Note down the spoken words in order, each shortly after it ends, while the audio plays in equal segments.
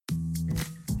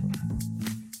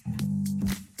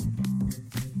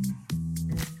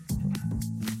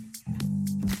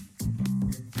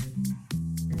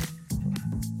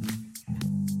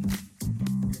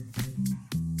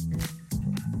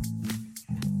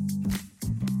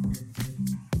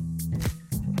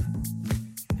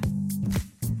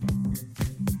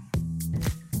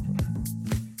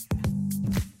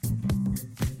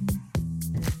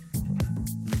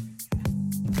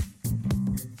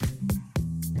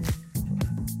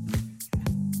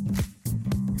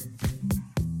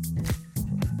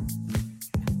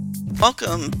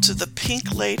Welcome to the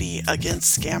Pink Lady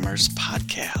Against Scammers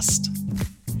podcast.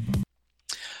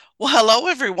 Well, hello,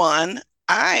 everyone.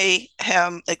 I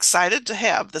am excited to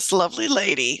have this lovely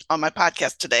lady on my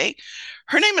podcast today.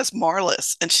 Her name is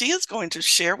Marlyss, and she is going to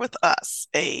share with us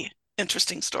a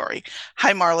interesting story.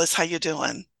 Hi, Marlyss. How you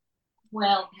doing?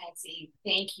 Well, Patsy,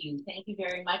 thank you. Thank you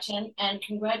very much. And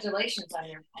congratulations on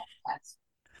your podcast.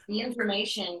 The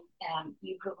information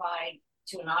you provide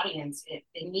to an audience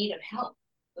in need of help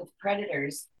with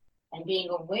predators and being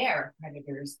aware of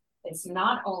predators is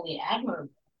not only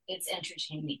admirable, it's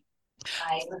entertaining.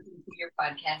 I listened to your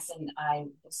podcast and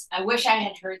I wish I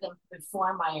had heard them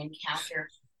before my encounter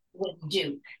with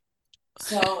Duke.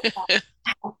 So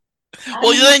Well,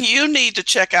 I'm then you need to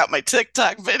check out my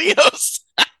TikTok videos.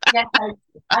 Yes,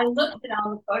 I looked at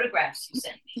all the photographs you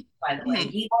sent me, by the way.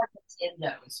 He wasn't in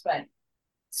those, but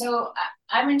so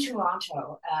I'm in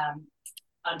Toronto,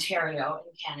 Ontario,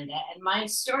 in Canada, and my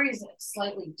story is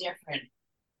slightly different.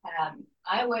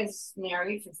 I was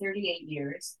married for 38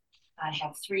 years. I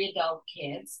have 3 adult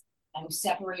kids. I'm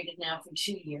separated now for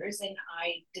 2 years, and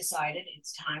I decided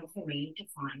it's time for me to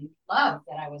find love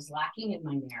that I was lacking in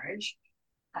my marriage.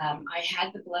 I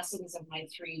had the blessings of my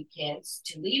 3 kids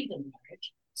to leave the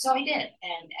marriage. So I did.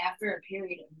 And after a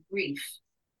period of grief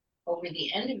over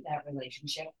the end of that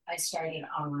relationship, I started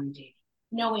online dating,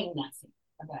 knowing nothing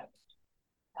about it.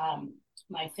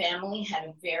 My family had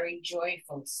a very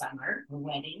joyful summer, a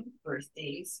wedding,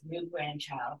 birthdays, new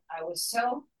grandchild. I was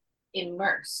so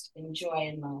immersed in joy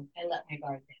and love, I let my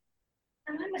guard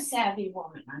down. And I'm a savvy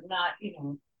woman.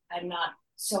 I'm not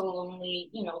so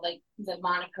lonely, like the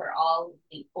moniker all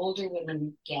the older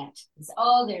women get is,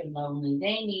 oh, they're lonely,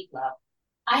 they need love.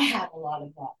 I have a lot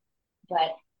of that,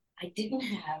 but I didn't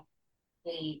have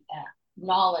the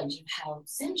knowledge of how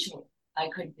sensual I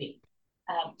could be.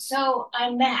 So I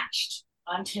matched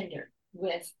on Tinder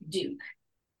with Duke.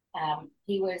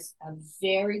 He was a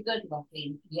very good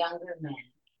looking younger man.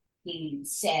 He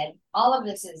said, all of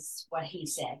this is what he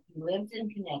said. He lived in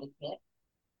Connecticut.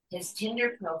 His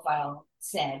Tinder profile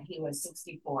said he was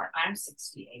 64. I'm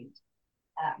 68.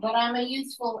 But I'm a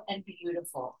youthful and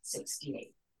beautiful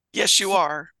 68. Yes, you So,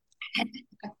 are.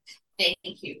 thank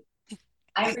you.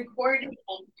 I recorded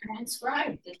and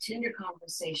transcribed the Tinder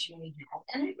conversation we had,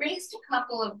 and it raised a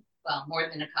couple of, well, more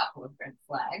than a couple of red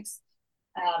flags.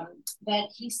 But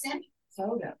he sent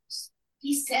photos.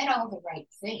 He said all the right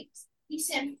things. He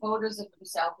sent photos of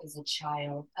himself as a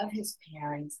child, of his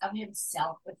parents, of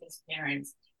himself with his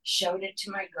parents, showed it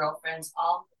to my girlfriends,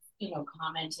 all,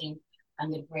 commenting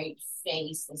on the great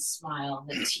face, the smile,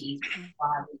 the teeth, the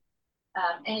body.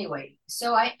 Anyway,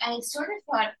 so I sort of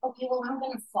thought, okay, well, I'm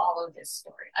going to follow this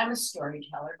story. I'm a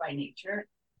storyteller by nature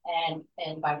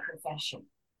and by profession.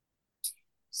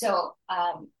 So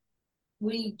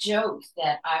we joked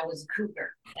that I was a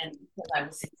cougar, and because I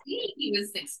was 60, he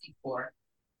was 64,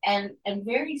 and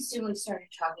very soon we started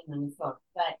talking on the phone.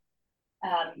 But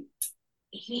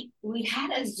we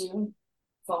had a Zoom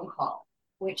phone call,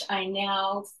 which I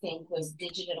now think was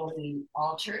digitally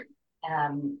altered.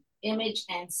 Image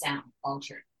and sound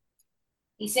altered.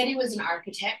 He said he was an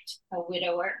architect, a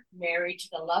widower, married to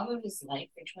the love of his life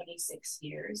for 26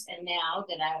 years. And now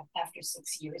that after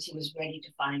 6 years, he was ready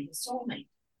to find his soulmate,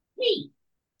 me.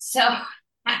 So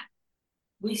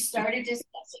we started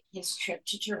discussing his trip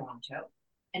to Toronto.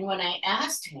 And when I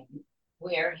asked him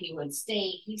where he would stay,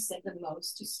 he said the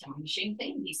most astonishing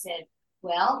thing. He said,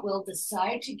 well, we'll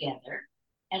decide together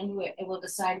and we'll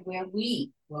decide where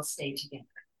we will stay together.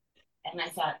 And I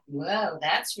thought, whoa,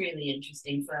 that's really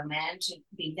interesting for a man to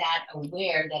be that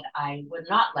aware that I would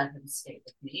not let him stay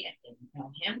with me. I didn't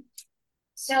know him.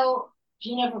 So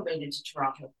he never made it to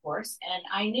Toronto, of course. And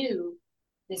I knew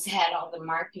this had all the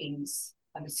markings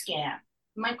of a scam.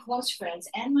 My close friends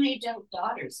and my adult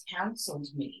daughters counseled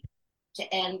me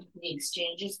to end the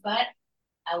exchanges, but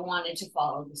I wanted to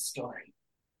follow the story.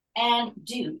 And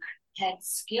Duke had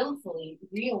skillfully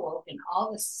reawoken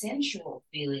all the sensual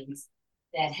feelings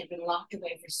that had been locked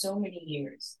away for so many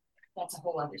years. That's a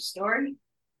whole other story.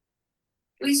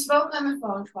 We spoke on the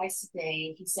phone twice a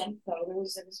day. He sent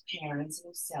photos of his parents and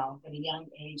himself at a young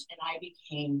age, and I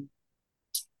became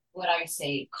what I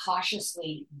say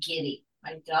cautiously giddy.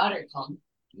 My daughter called me,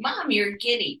 Mom, you're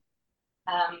giddy.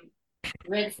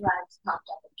 Red flags popped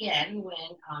up again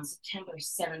when on September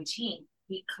 17th,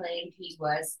 he claimed he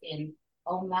was in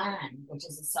Oman, which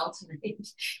is a sultanate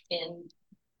in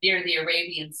near the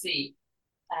Arabian Sea.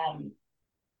 Um,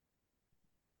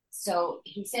 so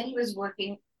he said he was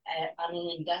working on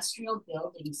an industrial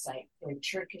building site for a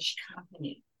Turkish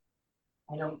company.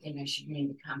 I don't think I should name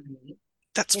the company.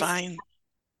 That's His fine.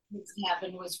 His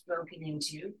cabin was broken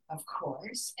into, of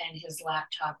course, and his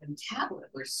laptop and tablet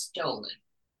were stolen.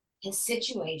 His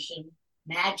situation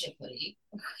magically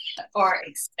or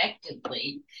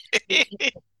expectedly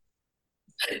became,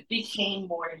 became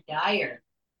more dire.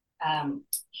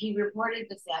 He reported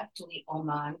the theft to the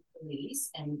Oman police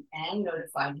and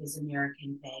notified his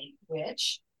American bank,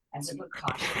 which, as a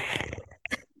precaution,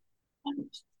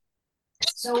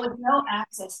 so with no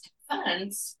access to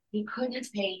funds, he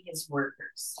couldn't pay his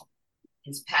workers.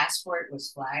 His passport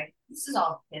was flagged. This is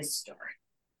all his story.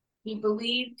 He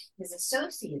believed his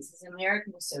associates, his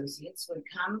American associates, would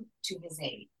come to his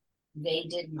aid. They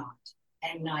did not,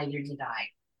 and neither did I.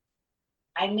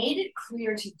 I made it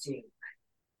clear to Duke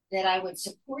that I would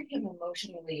support him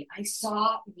emotionally. I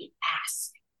saw the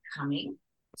ask coming.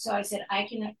 So I said, I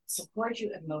can support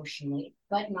you emotionally,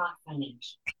 but not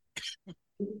financially.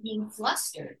 He became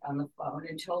flustered on the phone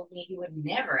and told me he would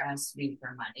never ask me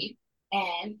for money.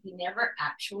 And he never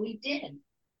actually did.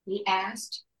 He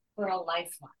asked for a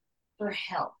lifeline, for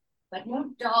help, but no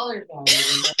dollar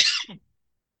value.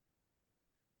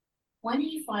 When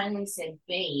he finally said,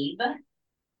 babe,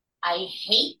 I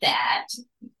hate that.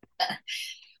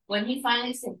 When he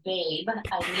finally said, babe,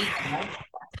 I need help,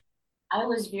 I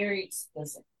was very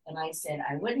explicit. And I said,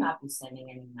 I would not be sending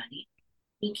any money.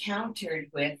 He countered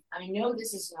with, I know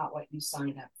this is not what you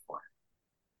signed up for.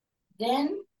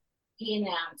 Then he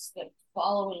announced that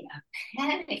following a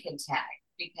panic attack,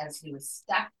 because he was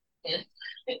stuck in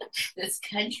this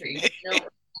country,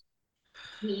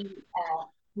 he,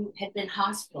 he had been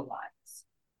hospitalized.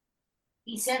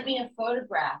 He sent me a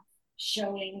photograph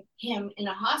showing him in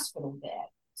a hospital bed,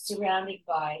 surrounded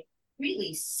by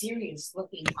really serious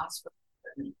looking hospital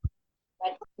equipment.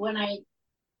 But when I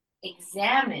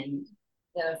examined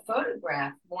the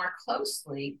photograph more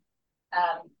closely,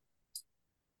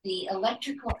 the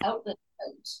electrical outlet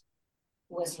code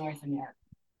was North America.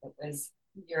 It was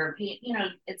European,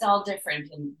 it's all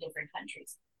different in different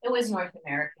countries. It was North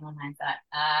American, and I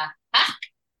thought,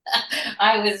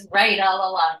 I was right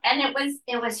all along. And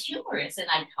it was humorous, and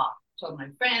I told my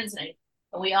friends, and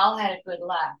we all had a good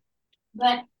laugh.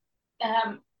 But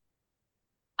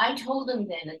I told him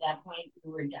then at that point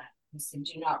we were done. He said,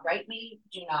 do not write me,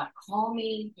 do not call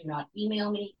me, do not email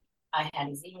me. I had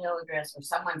his email address or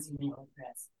someone's email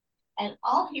address. And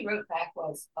all he wrote back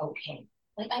was, okay.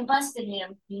 Like I busted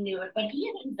him, he knew it, but he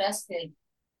had invested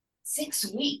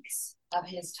 6 weeks of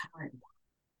his time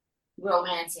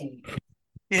romancing me.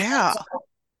 Yeah.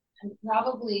 And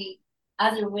probably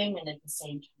other women at the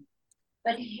same time.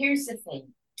 But here's the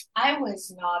thing. I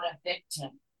was not a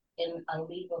victim in a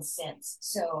legal sense.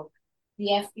 So the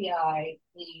FBI,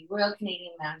 the Royal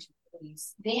Canadian Mounted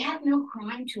Police, they had no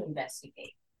crime to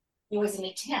investigate. There was an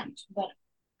attempt, but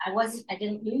I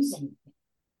didn't lose anything.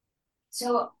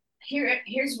 So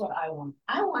here's what I want.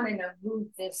 I want to know who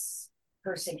this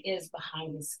person is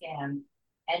behind the scam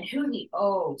and who the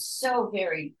so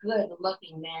very good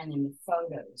looking man in the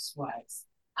photos was.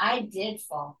 I did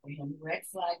fall for him, red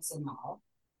flags and all,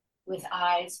 with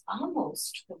eyes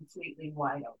almost completely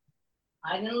wide open.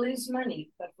 I didn't lose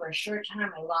money, but for a short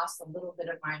time I lost a little bit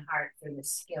of my heart for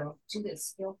this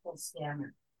skillful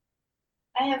scammer.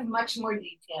 I have much more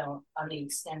detail on the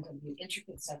extent of the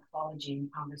intricate psychology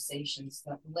and conversations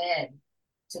that led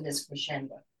to this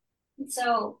crescendo. And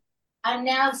so I'm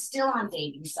now still on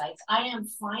dating sites. I am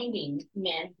finding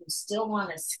men who still want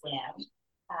to scam,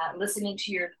 listening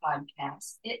to your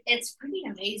podcast. It's pretty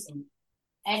amazing.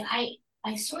 And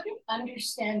I sort of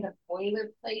understand the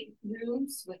boilerplate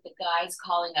rooms with the guys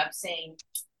calling up saying,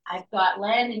 I've got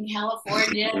land in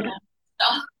California.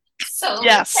 So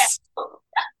Yes.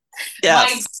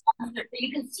 Yes.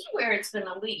 you can see where it's going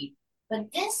to lead.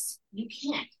 But this, you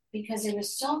can't, because there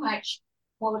is so much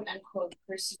quote unquote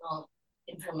personal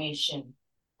information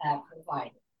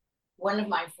provided. One of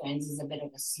my friends is a bit of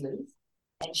a sleuth,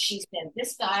 and she said,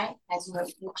 this guy has no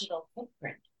digital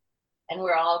footprint. And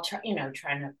we're all trying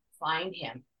to find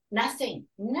him. Nothing.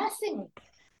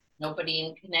 Nobody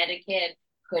in Connecticut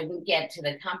couldn't get to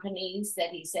the companies that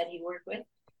he said he worked with.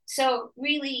 So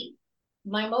really,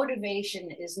 my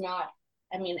motivation is not,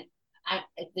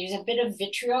 there's a bit of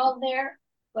vitriol there,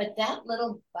 but that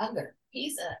little bugger,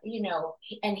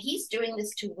 and he's doing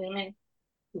this to women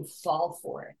who fall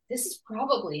for it. This is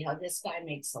probably how this guy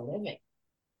makes a living.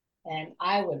 And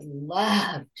I would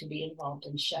love to be involved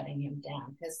in shutting him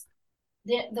down, because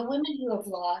the women who have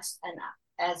lost, and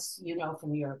as you know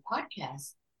from your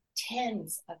podcast,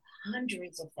 tens of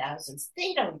hundreds of thousands,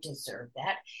 they don't deserve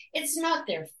that. It's not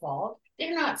their fault.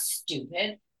 They're not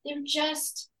stupid. They're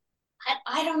just,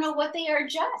 I don't know what they are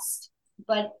just,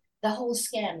 but the whole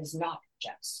scam is not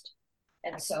just.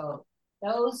 And so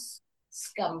those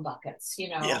scum buckets,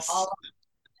 Yes. all.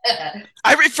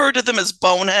 I refer to them as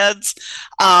boneheads.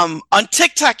 On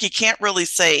TikTok, you can't really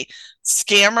say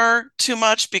scammer too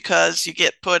much because you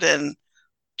get put in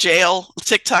jail,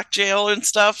 TikTok jail and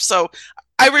stuff. So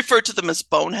I refer to them as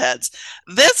boneheads.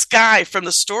 This guy from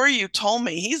the story you told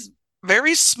me, he's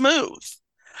very smooth.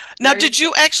 Now, Very did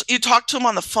you actually you talked to him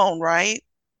on the phone, right?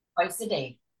 twice a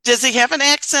day. Does he have an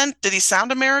accent? Did he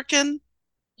sound American?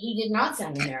 He did not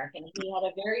sound American. He had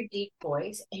a very deep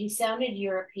voice. He sounded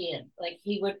European. Like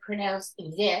he would pronounce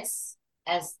this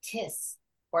as tis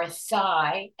or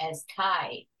thigh as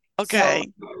tie. So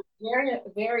Okay. very,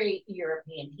 very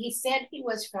European. He said he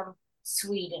was from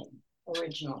Sweden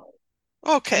originally.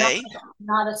 Not, Okay.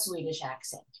 not a Swedish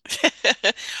accent.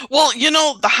 Well,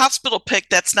 the hospital pic,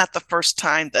 that's not the first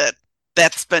time that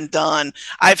that's been done.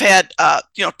 I've had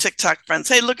TikTok friends,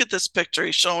 hey, look at this picture.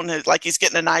 He's showing it like he's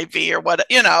getting an IV or what.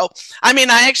 I mean,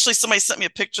 I actually somebody sent me a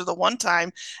picture the one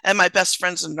time and my best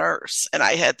friend's a nurse and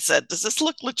I had said, does this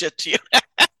look legit to you?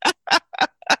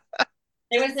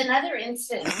 There was another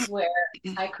instance where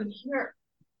I could hear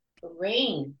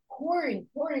rain, pouring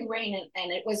rain,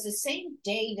 and it was the same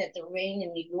day that the rain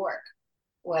in New York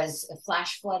was a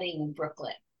flash flooding in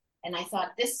Brooklyn. And I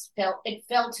thought it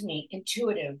felt to me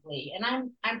intuitively, and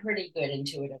I'm pretty good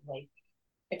intuitively.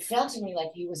 It felt to me like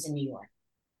he was in New York.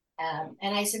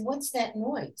 And I said, "What's that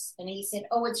noise?" And he said,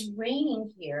 "Oh, it's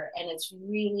raining here, and it's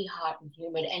really hot and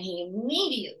humid." And he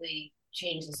immediately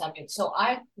changed the subject. So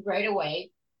I right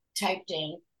away typed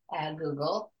in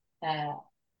Google,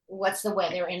 "What's the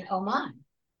weather in Oman?"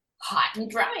 Hot and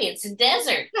dry. It's a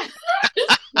desert.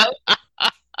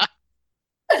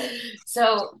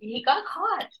 So he got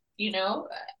caught.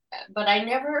 But I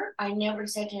never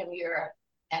said to him, "You're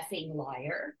a effing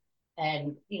liar."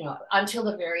 And, until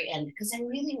the very end, because I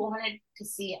really wanted to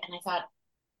see it. And I thought,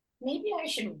 maybe I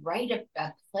should write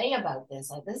a play about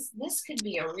this. This could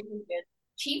be a really good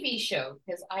TV show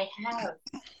because I have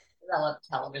developed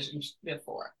television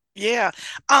before. Yeah.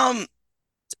 Um,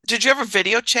 did you ever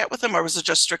video chat with him or was it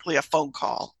just strictly a phone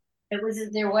call?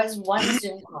 There was one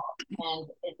Zoom call, and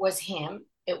it was him.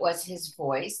 It was his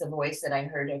voice, the voice that I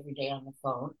heard every day on the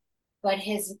phone. But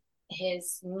his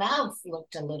mouth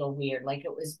looked a little weird, like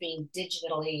it was being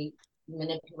digitally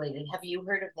manipulated. Have you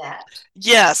heard of that?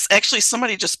 Yes, actually,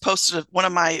 somebody just posted one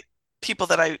of my people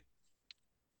that I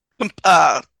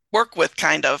uh, work with,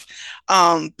 kind of.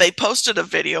 They posted a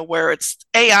video where it's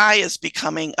AI is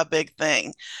becoming a big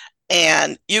thing,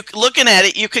 and you looking at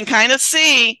it, you can kind of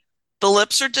see the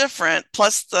lips are different.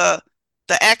 Plus, the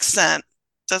accent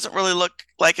doesn't really look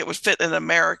like it would fit an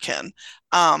American.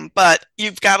 But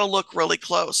you've got to look really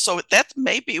close. So that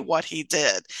may be what he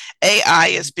did. AI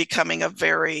is becoming a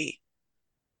very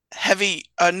heavy,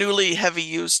 a newly heavy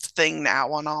used thing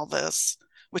now on all this,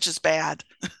 which is bad.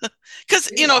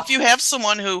 Because, Yeah. if you have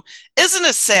someone who isn't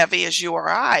as savvy as you or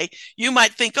I, you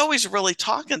might think, oh, he's really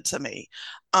talking to me.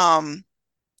 Um,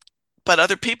 but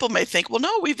other people may think, well,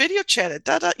 no, we video chatted,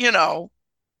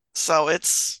 So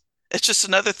it's just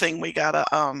another thing we gotta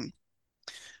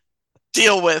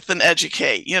deal with and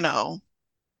educate.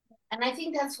 And I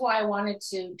think that's why I wanted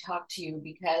to talk to you,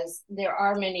 because there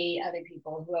are many other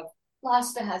people who have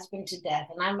lost a husband to death.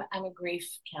 And I'm a grief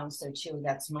counselor too.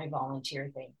 That's my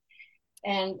volunteer thing.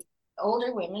 And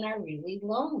older women are really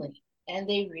lonely, and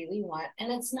they really want,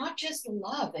 and it's not just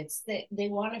love, it's that they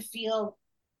want to feel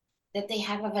that they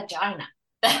have a vagina.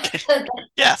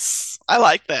 Yes, I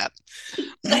like that.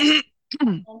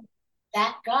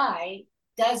 That guy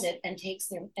does it and takes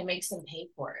them and makes them pay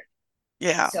for it.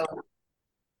 Yeah. So,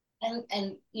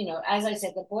 and as I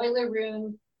said, the boiler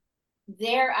room,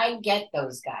 there, I get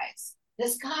those guys.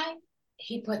 This guy,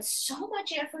 he put so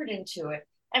much effort into it.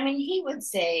 I mean, he would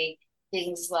say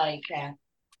things like,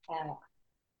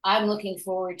 "I'm looking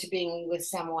forward to being with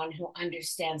someone who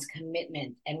understands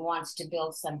commitment and wants to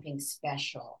build something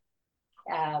special."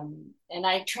 And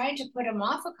I tried to put him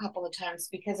off a couple of times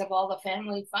because of all the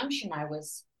family function I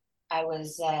was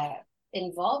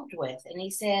involved with. And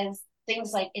he says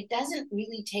things like, "It doesn't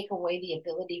really take away the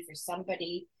ability for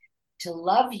somebody to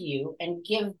love you and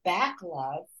give back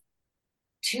love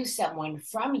to someone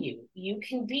from you. You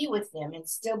can be with them and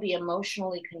still be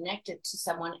emotionally connected to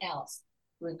someone else.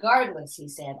 Regardless," he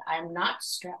said, "I'm not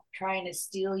trying to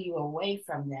steal you away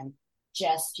from them,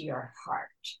 just your heart."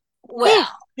 Whew, Well,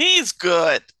 he's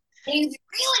good. he's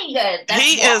really good. That's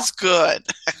He why. is good.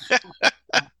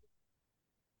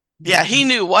 Yeah, he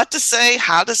knew what to say,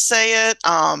 how to say it.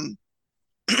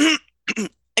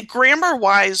 Grammar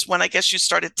wise, when I guess you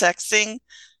started texting,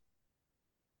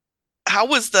 how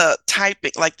was the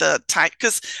typing, like the type?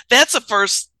 Because that's the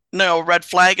first no, red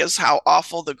flag is how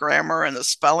awful the grammar and the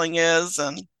spelling is.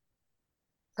 And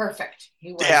Perfect.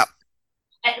 He yeah,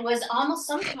 was. It was almost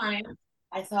sometimes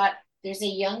I thought there's a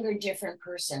younger, different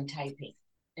person typing.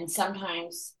 And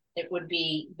sometimes it would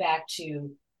be back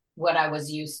to what I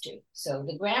was used to. So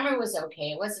the grammar was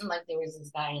okay. It wasn't like there was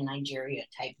this guy in Nigeria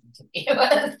typing to me. It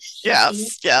was,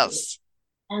 yes, yes.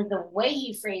 and the way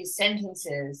he phrased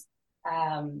sentences,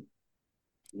 um,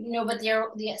 but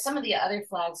some of the other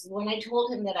flags. When I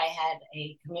told him that I had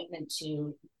a commitment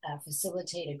to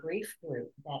facilitate a grief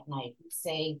group that night, he'd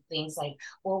say things like,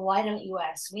 "Well, why don't you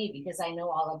ask me? Because I know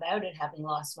all about it, having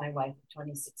lost my wife for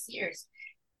 26 years."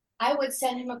 I would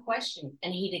send him a question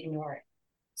and he'd ignore it.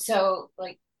 So,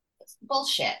 like, it's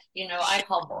bullshit. I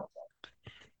call bullshit.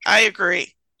 I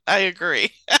agree. I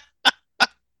agree.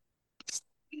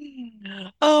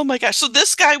 Oh my gosh. So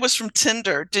this guy was from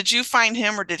Tinder. Did you find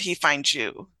him or did he find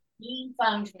you? He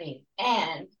found me,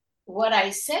 and what I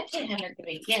said to him at the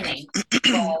beginning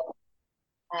was,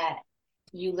 uh,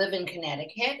 you live in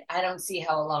Connecticut. I don't see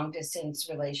how a long distance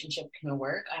relationship can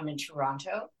work. I'm in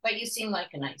Toronto, but you seem like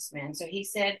a nice man. So he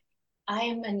said, I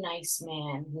am a nice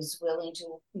man who's willing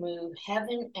to move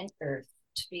heaven and earth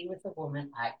to be with a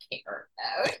woman I care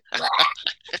about.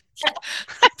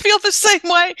 I feel the same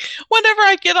way. Whenever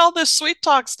I get all this sweet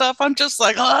talk stuff, I'm just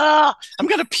like, ah, I'm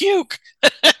gonna puke.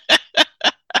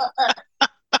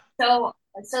 so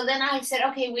so then I said,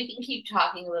 okay, we can keep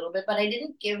talking a little bit, but I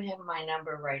didn't give him my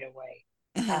number right away.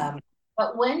 Mhm.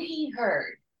 But when he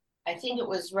heard, I think it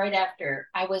was right after,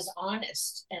 I was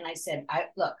honest and I said, I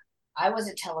look, I was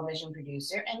a television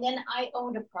producer and then I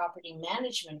owned a property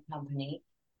management company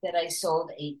that I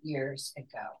sold 8 years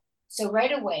ago. So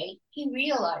right away, he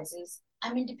realizes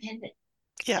I'm independent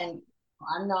Yeah. and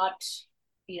I'm not,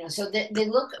 so they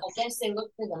look, I guess they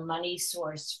look for the money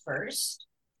source first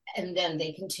and then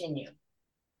they continue.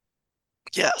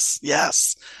 Yes.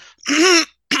 Yes.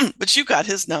 But you got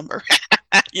his number.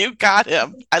 You got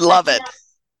him. I love it.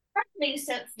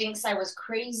 Lisa thinks I was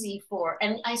crazy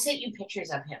and I sent you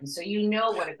pictures of him, so you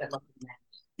know what a good looking man.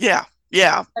 Yeah.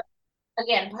 Yeah.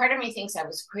 Again, part of me thinks I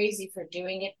was crazy for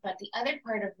doing it, but the other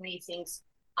part of me thinks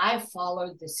I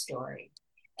followed the story.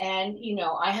 And,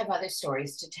 I have other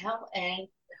stories to tell, and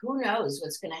who knows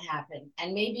what's going to happen.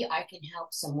 And maybe I can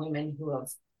help some women who have,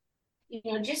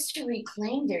 just to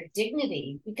reclaim their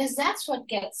dignity, because that's what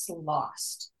gets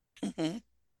lost, Hmm.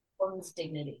 women's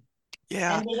dignity.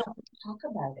 Yeah. And they don't talk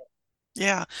about it.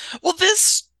 Yeah. Well,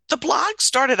 the blog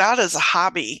started out as a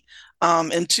hobby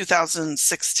in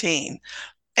 2016.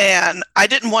 And I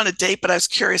didn't want to date, but I was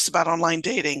curious about online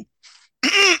dating.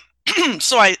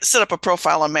 So I set up a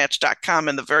profile on Match.com,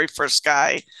 and the very first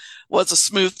guy was a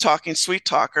smooth talking, sweet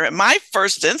talker. And my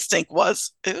first instinct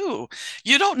was, ooh,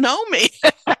 you don't know me,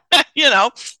 you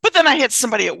know. But then I had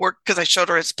somebody at work because I showed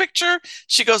her his picture.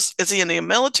 She goes, is he in the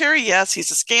military? Yes,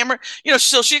 he's a scammer.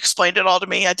 So she explained it all to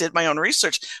me. I did my own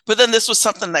research. But then this was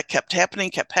something that kept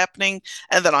happening, kept happening.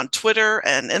 And then on Twitter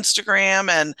and Instagram.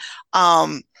 And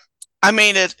I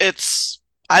mean,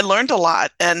 I learned a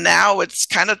lot, and now it's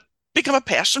kind of become a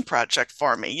passion project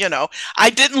for me. I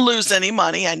didn't lose any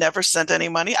money. I never sent any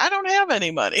money. I don't have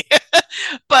any money,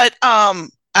 but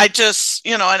I just,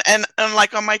 and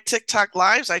like on my TikTok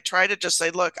lives, I try to just say,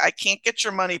 look, I can't get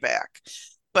your money back,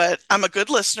 but I'm a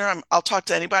good listener. I'll talk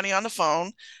to anybody on the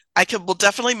phone. Will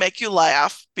definitely make you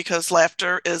laugh because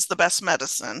laughter is the best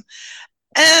medicine.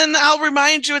 And I'll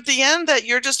remind you at the end that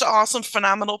you're just an awesome,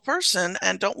 phenomenal person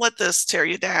and don't let this tear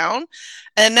you down.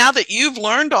 And now that you've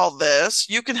learned all this,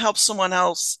 you can help someone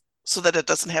else so that it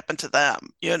doesn't happen to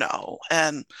them.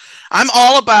 And I'm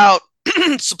all about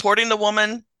supporting the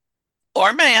woman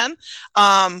or man,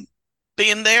 um,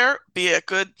 being there, be a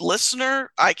good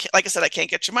listener. Like I said, I can't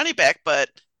get your money back, but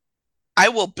I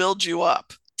will build you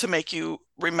up to make you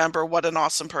remember what an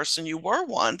awesome person you were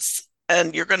once.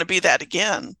 And you're going to be that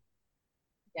again.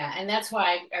 Yeah, and that's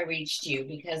why I reached you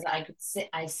because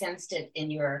I sensed it in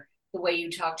the way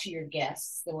you talk to your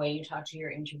guests, the way you talk to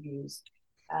your interviews,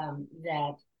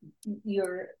 that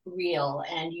you're real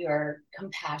and you're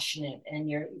compassionate and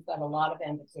you've got a lot of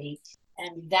empathy,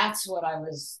 and that's what I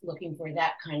was looking for,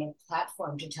 that kind of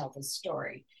platform to tell the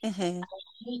story. Hmm.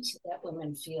 I hate that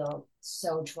women feel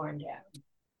so torn down.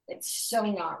 It's so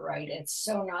not right. It's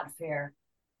so not fair.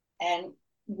 And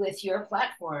with your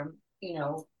platform,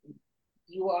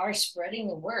 you are spreading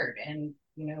the word, and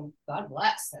God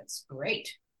bless, that's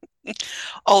great.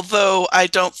 Although I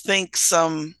don't think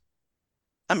I'm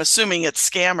assuming it's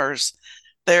scammers.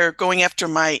 They're going after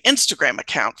my Instagram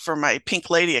account for my Pink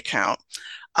Lady account.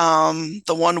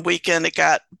 The one weekend it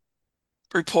got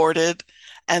reported,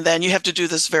 and then you have to do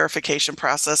this verification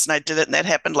process, and I did it, and that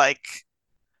happened like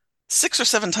 6 or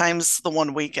 7 times the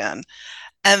one weekend.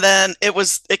 And then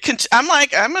I'm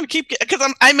like, I'm going to keep, because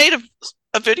I made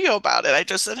a video about it. I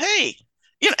just said, hey,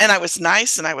 and I was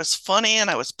nice and I was funny and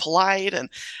I was polite. And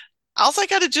all I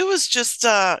got to do is just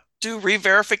do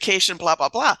re-verification, blah, blah,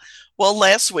 blah. Well,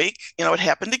 last week, it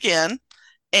happened again.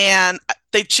 And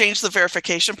they changed the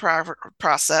verification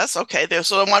process. Okay,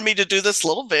 so they wanted me to do this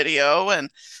little video, and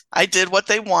I did what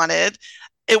they wanted.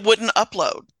 It wouldn't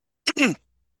upload.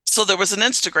 So there was an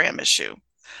Instagram issue.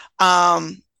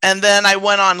 And then I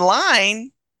went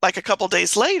online like a couple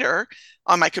days later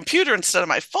on my computer instead of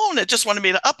my phone. It just wanted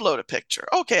me to upload a picture.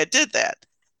 Okay, I did that.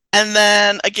 And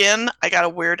then again, I got a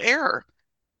weird error.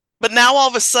 But now all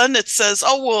of a sudden it says,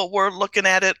 oh, well, we're looking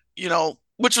at it,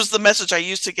 which was the message I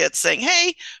used to get saying,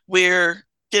 hey, we're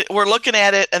looking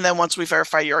at it. And then once we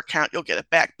verify your account, you'll get it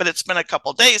back. But it's been a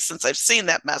couple days since I've seen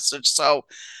that message. So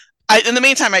in the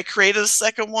meantime, I created a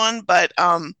second one, but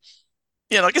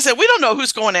like I said, we don't know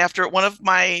who's going after it. One of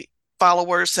my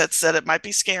followers had said it might be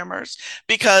scammers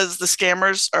because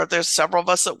there's several of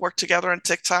us that work together on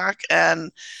TikTok,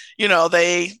 and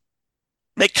they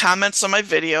make comments on my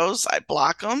videos. I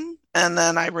block them and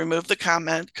then I remove the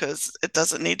comment because it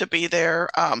doesn't need to be there.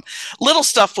 Little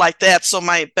stuff like that. So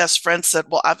my best friend said,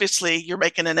 well, obviously you're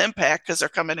making an impact because they're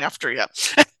coming after you.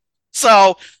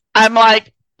 So I'm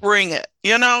like, bring it.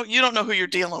 You don't know who you're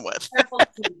dealing with. Careful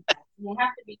too. You have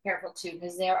to be careful too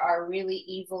because there are really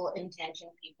evil intentioned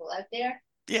people out there,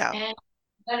 Yeah. and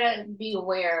you gotta be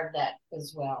aware of that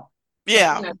as well.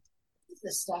 Yeah.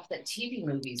 The stuff that TV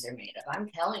movies are made of. I'm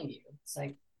telling you, it's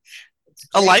a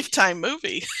great. Lifetime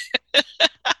movie.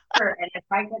 Sure. And if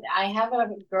I have a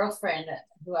girlfriend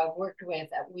who I've worked with.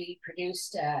 We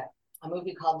produced a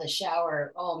movie called The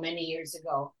Shower, many years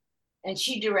ago. And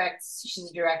she's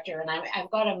a director, and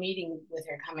I've got a meeting with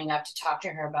her coming up to talk to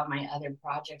her about my other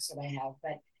projects that I have.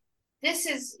 But this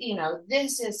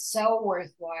is so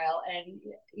worthwhile, and,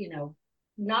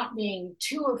 not being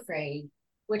too afraid,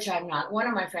 which I'm not. One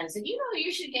of my friends said,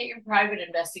 you should get your private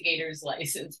investigator's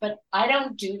license, but I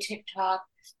don't do TikTok.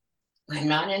 I'm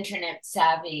not internet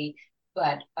savvy,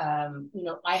 but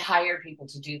I hire people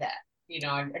to do that.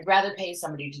 I'd rather pay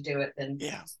somebody to do it than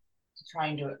to try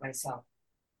and do it myself.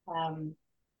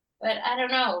 But I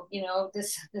don't know,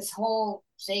 this whole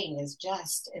thing is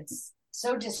it's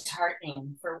so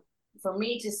disheartening for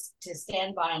me to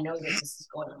stand by and know that this is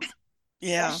going on.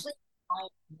 Yeah. Especially I'm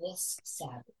this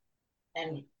savvy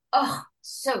and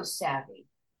so savvy.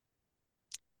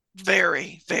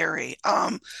 Very, very.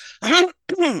 I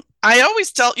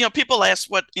always tell, people ask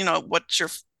what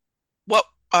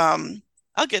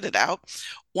I'll get it out.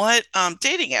 What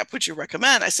dating app would you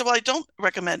recommend? I said, well, I don't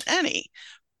recommend any,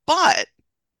 but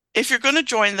if you're going to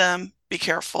join them, be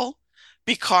careful,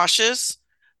 be cautious.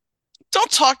 Don't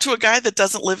talk to a guy that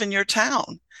doesn't live in your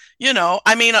town.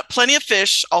 Plenty of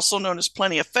fish, also known as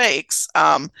plenty of fakes.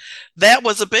 That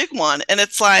was a big one. And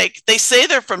it's like they say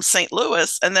they're from St.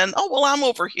 Louis, and then, oh, well, I'm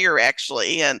over here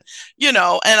actually. And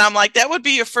I'm like, that would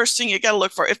be your first thing you got to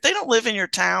look for. If they don't live in your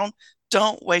town,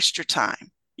 don't waste your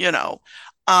time,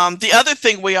 The other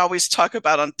thing we always talk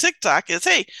about on TikTok is,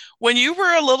 hey, when you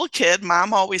were a little kid,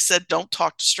 mom always said, don't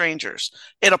talk to strangers.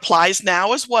 It applies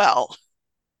now as well.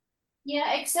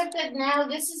 Yeah, except that now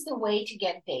this is the way to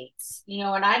get dates,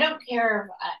 and I don't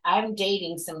care if I'm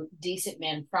dating some decent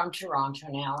men from Toronto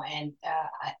now, and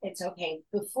it's okay.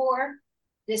 Before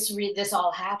this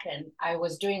all happened, I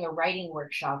was doing a writing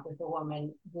workshop with a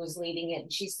woman who was leading it,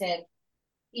 and she said,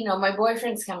 my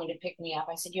boyfriend's coming to pick me up.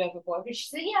 I said, you have a boyfriend? She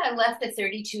said, yeah, I left a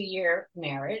 32-year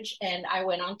marriage and I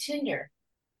went on Tinder.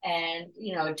 And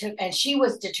and she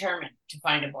was determined to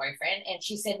find a boyfriend, and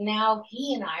she said now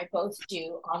he and I both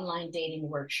do online dating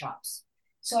workshops.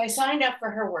 So I signed up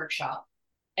for her workshop,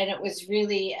 and it was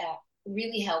really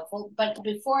helpful. But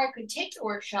before I could take the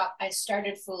workshop, I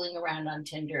started fooling around on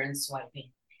Tinder and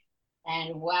swiping,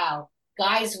 and wow,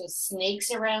 guys with snakes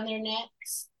around their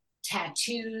necks,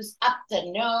 tattoos up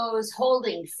the nose,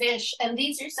 holding fish. And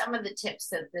these are some of the tips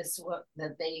that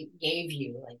they gave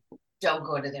you, like, don't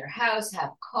go to their house, have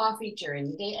coffee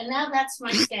during the day. And now that's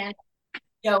my stand.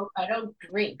 I don't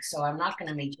drink, so I'm not going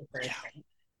to make you for a drink.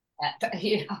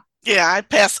 Yeah,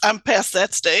 I'm past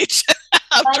that stage.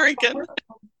 I'm drinking.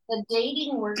 The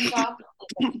dating workshop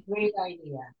is a great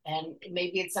idea, and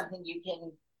maybe it's something you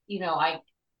can,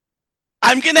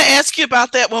 I'm going to ask you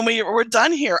about that when we're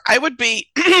done here. I would be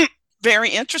very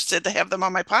interested to have them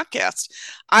on my podcast.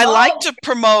 I like to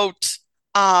promote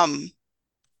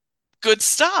good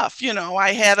stuff.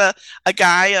 I had a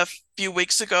guy a few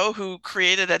weeks ago who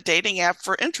created a dating app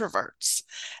for introverts.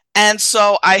 And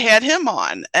so I had him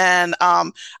on, and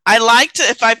I like to,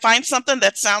 if I find something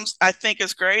that sounds, I think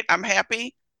is great, I'm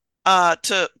happy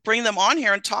to bring them on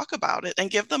here and talk about it and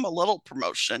give them a little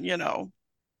promotion, you know.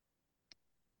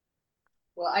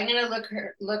 Well, I'm gonna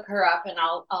look her up, and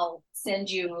I'll send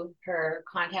you her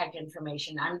contact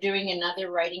information. I'm doing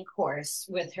another writing course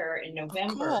with her in Oh,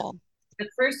 November. cool. The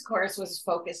first course was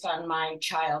focused on my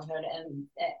childhood,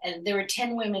 and there were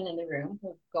 10 women in the room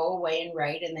who go away and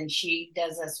write, and then she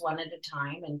does us one at a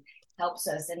time and helps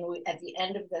us. And at the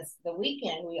end of the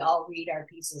weekend, we all read our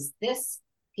pieces. This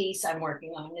piece I'm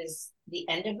working on is the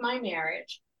end of my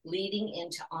marriage, leading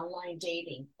into online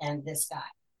dating, and this guy.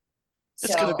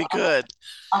 It's going to So be good.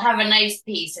 I'll have a nice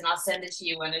piece and I'll send it to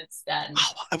you when it's done.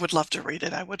 Oh, I would love to read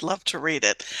it. I would love to read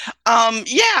it.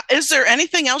 Yeah, is there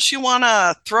anything else you want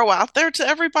to throw out there to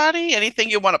everybody?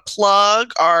 Anything you want to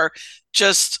plug or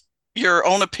just your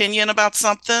own opinion about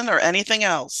something or anything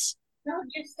else? No,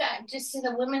 just to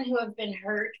the women who have been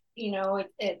hurt,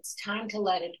 it's time to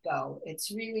let it go. It's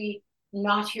really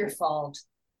not your fault.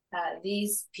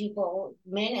 These people,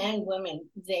 men and women,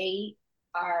 they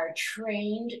are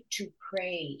trained to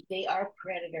prey. They are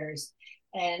predators.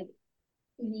 And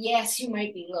yes, you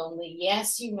might be lonely.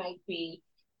 Yes, you might be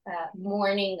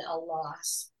mourning a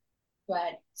loss,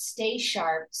 but stay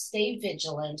sharp, stay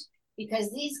vigilant,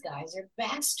 because these guys are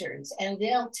bastards and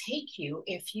they'll take you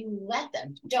if you let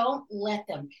them. Don't let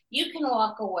them. You can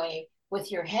walk away with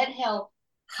your head held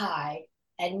high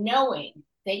and knowing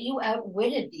that you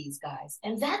outwitted these guys.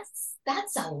 And that's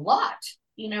a lot.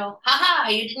 Haha,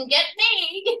 you didn't get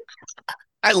me.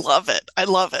 I love it. I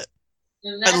love it.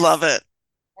 And I that's love it.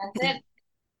 that's it.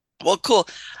 Well, cool.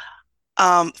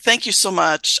 Thank you so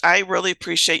much. I really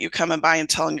appreciate you coming by and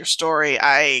telling your story.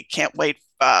 I can't wait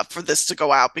for this to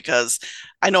go out because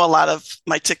I know a lot of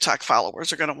my TikTok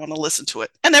followers are going to want to listen to it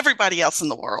and everybody else in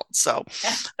the world. So,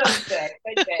 Oh, good,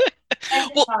 good, good. Nice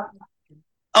to well, talk.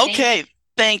 Thank you. okay.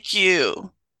 Thank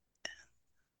you.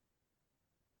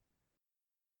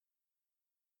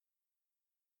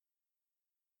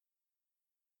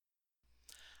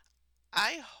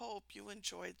 I hope you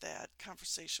enjoyed that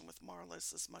conversation with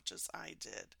Marlyss as much as I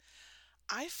did.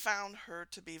 I found her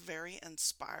to be very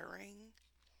inspiring,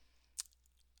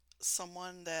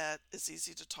 someone that is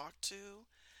easy to talk to,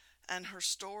 and her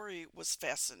story was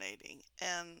fascinating.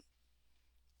 And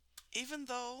even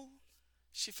though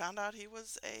she found out he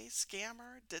was a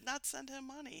scammer, did not send him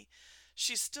money,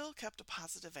 she still kept a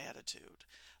positive attitude.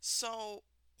 So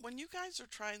when you guys are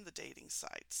trying the dating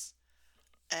sites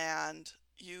and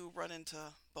you run into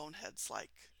boneheads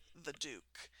like the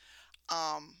Duke,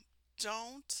 um,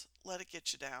 don't let it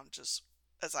get you down. Just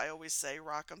as I always say,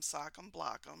 rock 'em, sock 'em,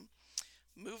 block 'em,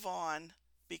 move on,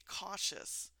 be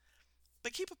cautious,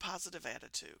 but keep a positive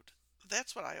attitude.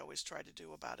 That's what I always try to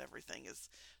do about everything is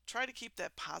try to keep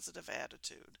that positive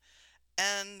attitude.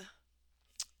 And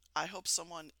I hope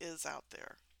someone is out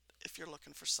there if you're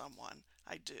looking for someone.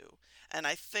 I do. And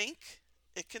I think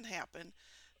it can happen.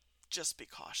 Just be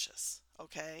cautious.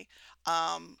 Okay.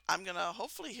 I'm going to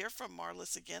hopefully hear from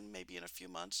Marlyss again, maybe in a few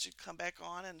months. She'd come back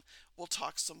on and we'll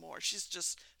talk some more. She's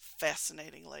just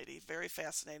fascinating lady, very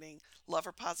fascinating. Love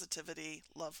her positivity,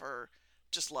 love her,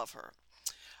 just love her.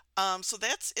 So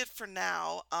that's it for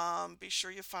now. Be sure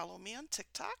you follow me on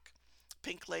TikTok,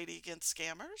 Pink Lady Against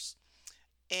Scammers.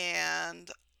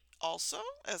 And also,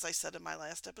 as I said in my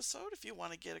last episode, if you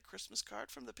want to get a Christmas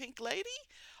card from the Pink Lady,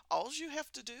 all you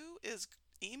have to do is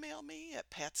email me at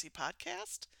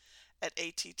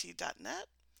patsypodcast@att.net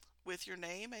with your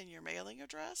name and your mailing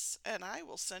address, and I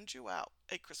will send you out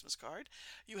a Christmas card.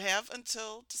 You have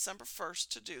until December 1st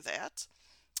to do that.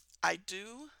 I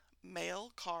do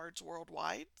mail cards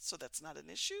worldwide, so that's not an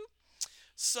issue.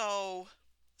 So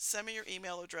send me your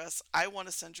email address. I want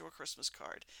to send you a Christmas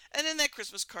card. And in that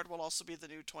Christmas card will also be the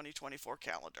new 2024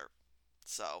 calendar.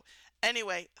 So,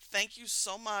 anyway, thank you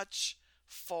so much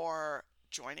for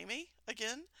joining me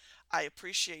again. I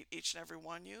appreciate each and every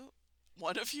one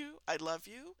of you. I love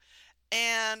you.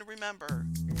 And remember,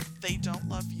 they don't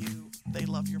love you, they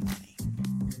love your money.